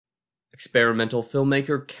Experimental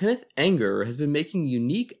filmmaker Kenneth Anger has been making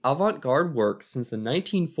unique avant-garde work since the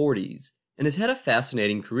 1940s and has had a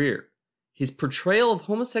fascinating career. His portrayal of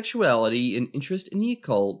homosexuality and interest in the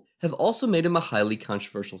occult have also made him a highly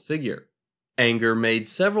controversial figure. Anger made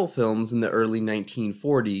several films in the early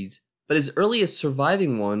 1940s, but his earliest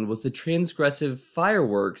surviving one was the transgressive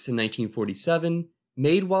Fireworks in 1947,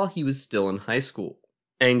 made while he was still in high school.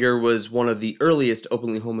 Anger was one of the earliest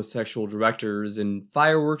openly homosexual directors, and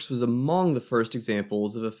Fireworks was among the first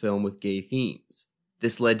examples of a film with gay themes.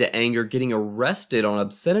 This led to Anger getting arrested on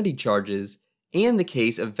obscenity charges, and the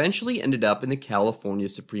case eventually ended up in the California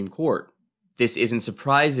Supreme Court. This isn't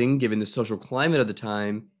surprising given the social climate of the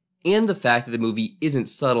time, and the fact that the movie isn't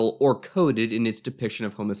subtle or coded in its depiction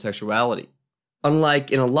of homosexuality.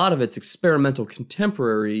 Unlike in a lot of its experimental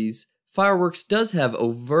contemporaries, Fireworks does have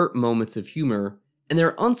overt moments of humor, and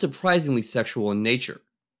they're unsurprisingly sexual in nature.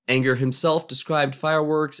 Anger himself described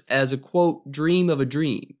Fireworks as a, quote, dream of a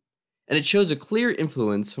dream, and it shows a clear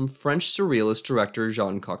influence from French surrealist director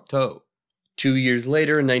Jean Cocteau. 2 years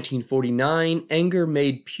later, in 1949, Anger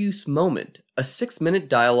made Puce Moment, a 6-minute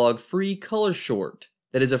dialogue-free color short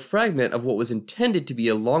that is a fragment of what was intended to be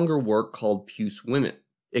a longer work called Puce Women.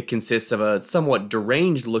 It consists of a somewhat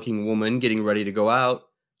deranged-looking woman getting ready to go out,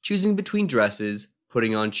 choosing between dresses,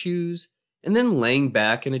 putting on shoes, and then laying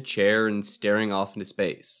back in a chair and staring off into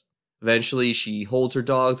space. Eventually, she holds her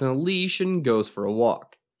dogs on a leash and goes for a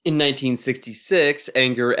walk. In 1966,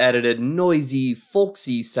 Anger added a noisy,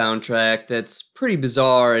 folksy soundtrack that's pretty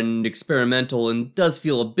bizarre and experimental and does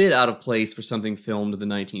feel a bit out of place for something filmed in the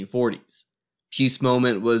 1940s. Puce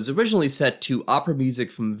Moment was originally set to opera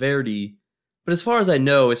music from Verdi, but as far as I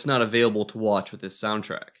know, it's not available to watch with this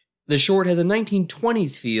soundtrack. The short has a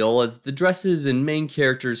 1920s feel, as the dresses and main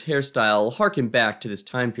character's hairstyle harken back to this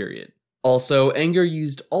time period. Also, Anger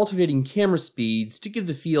used alternating camera speeds to give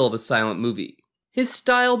the feel of a silent movie. His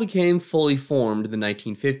style became fully formed in the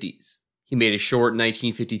 1950s. He made a short in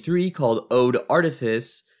 1953 called Ode to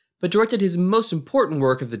Artifice, but directed his most important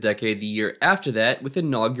work of the decade the year after that with the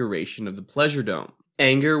inauguration of the Pleasure Dome.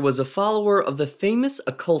 Anger was a follower of the famous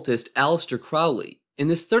occultist Aleister Crowley, and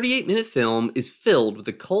this 38-minute film is filled with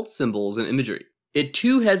occult symbols and imagery. It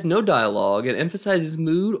too has no dialogue and emphasizes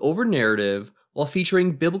mood over narrative while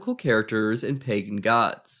featuring biblical characters and pagan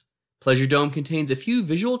gods. Pleasure Dome contains a few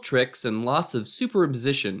visual tricks and lots of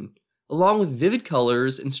superimposition, along with vivid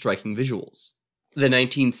colors and striking visuals. The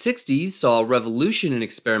 1960s saw a revolution in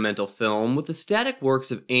experimental film with the static works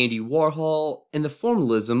of Andy Warhol and the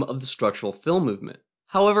formalism of the structural film movement.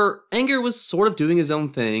 However, Anger was sort of doing his own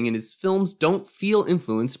thing, and his films don't feel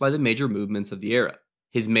influenced by the major movements of the era.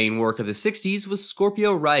 His main work of the 60s was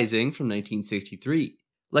Scorpio Rising from 1963.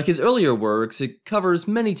 Like his earlier works, it covers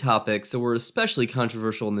many topics that were especially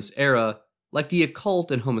controversial in this era, like the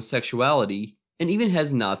occult and homosexuality, and even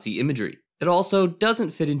has Nazi imagery. It also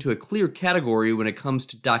doesn't fit into a clear category when it comes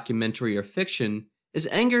to documentary or fiction, as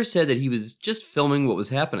Anger said that he was just filming what was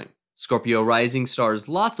happening. Scorpio Rising stars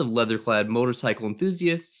lots of leather-clad motorcycle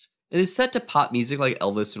enthusiasts and is set to pop music like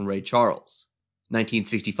Elvis and Ray Charles.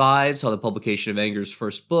 1965 saw the publication of Anger's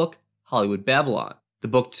first book, Hollywood Babylon. The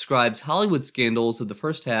book describes Hollywood scandals of the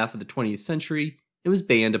first half of the 20th century and was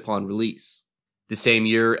banned upon release. The same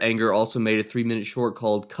year, Anger also made a 3-minute short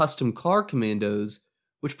called Custom Car Commandos,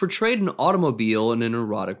 which portrayed an automobile in an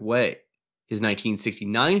erotic way. His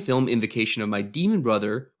 1969 film Invocation of My Demon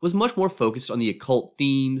Brother was much more focused on the occult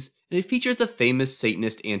themes, and it features the famous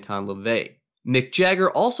Satanist Anton LaVey. Mick Jagger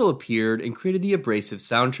also appeared and created the abrasive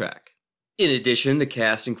soundtrack. In addition, the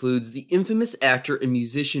cast includes the infamous actor and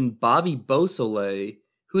musician Bobby Beausoleil,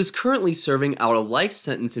 who is currently serving out a life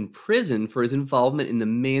sentence in prison for his involvement in the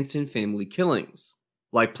Manson family killings.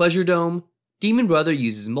 Like Pleasure Dome, Demon Brother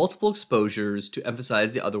uses multiple exposures to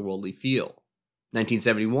emphasize the otherworldly feel.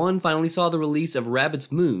 1971 finally saw the release of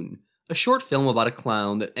Rabbit's Moon, a short film about a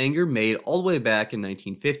clown that Anger made all the way back in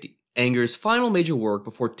 1950. Anger's final major work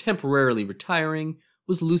before temporarily retiring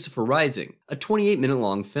was Lucifer Rising, a 28-minute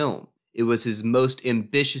long film. It was his most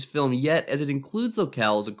ambitious film yet, as it includes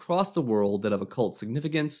locales across the world that have occult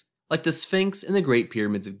significance, like the Sphinx and the Great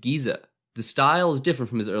Pyramids of Giza. The style is different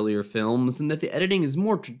from his earlier films in that the editing is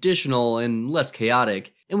more traditional and less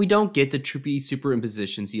chaotic, and we don't get the trippy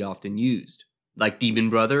superimpositions he often used. Like Demon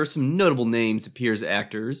Brother, some notable names appear as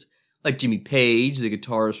actors, like Jimmy Page, the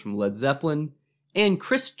guitarist from Led Zeppelin, and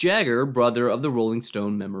Chris Jagger, brother of the Rolling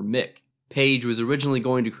Stone member Mick. Page was originally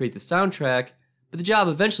going to create the soundtrack, but the job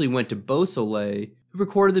eventually went to Beausoleil, who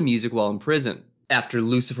recorded the music while in prison. After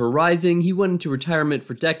Lucifer Rising, he went into retirement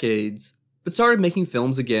for decades, but started making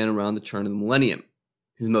films again around the turn of the millennium.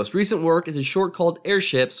 His most recent work is a short called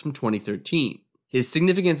Airships from 2013. His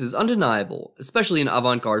significance is undeniable, especially in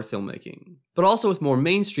avant-garde filmmaking, but also with more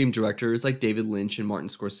mainstream directors like David Lynch and Martin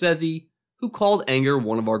Scorsese, who called Anger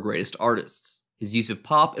one of our greatest artists. His use of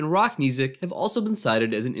pop and rock music have also been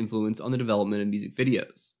cited as an influence on the development of music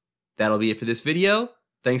videos. That'll be it for this video.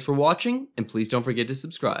 Thanks for watching, and please don't forget to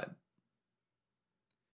subscribe.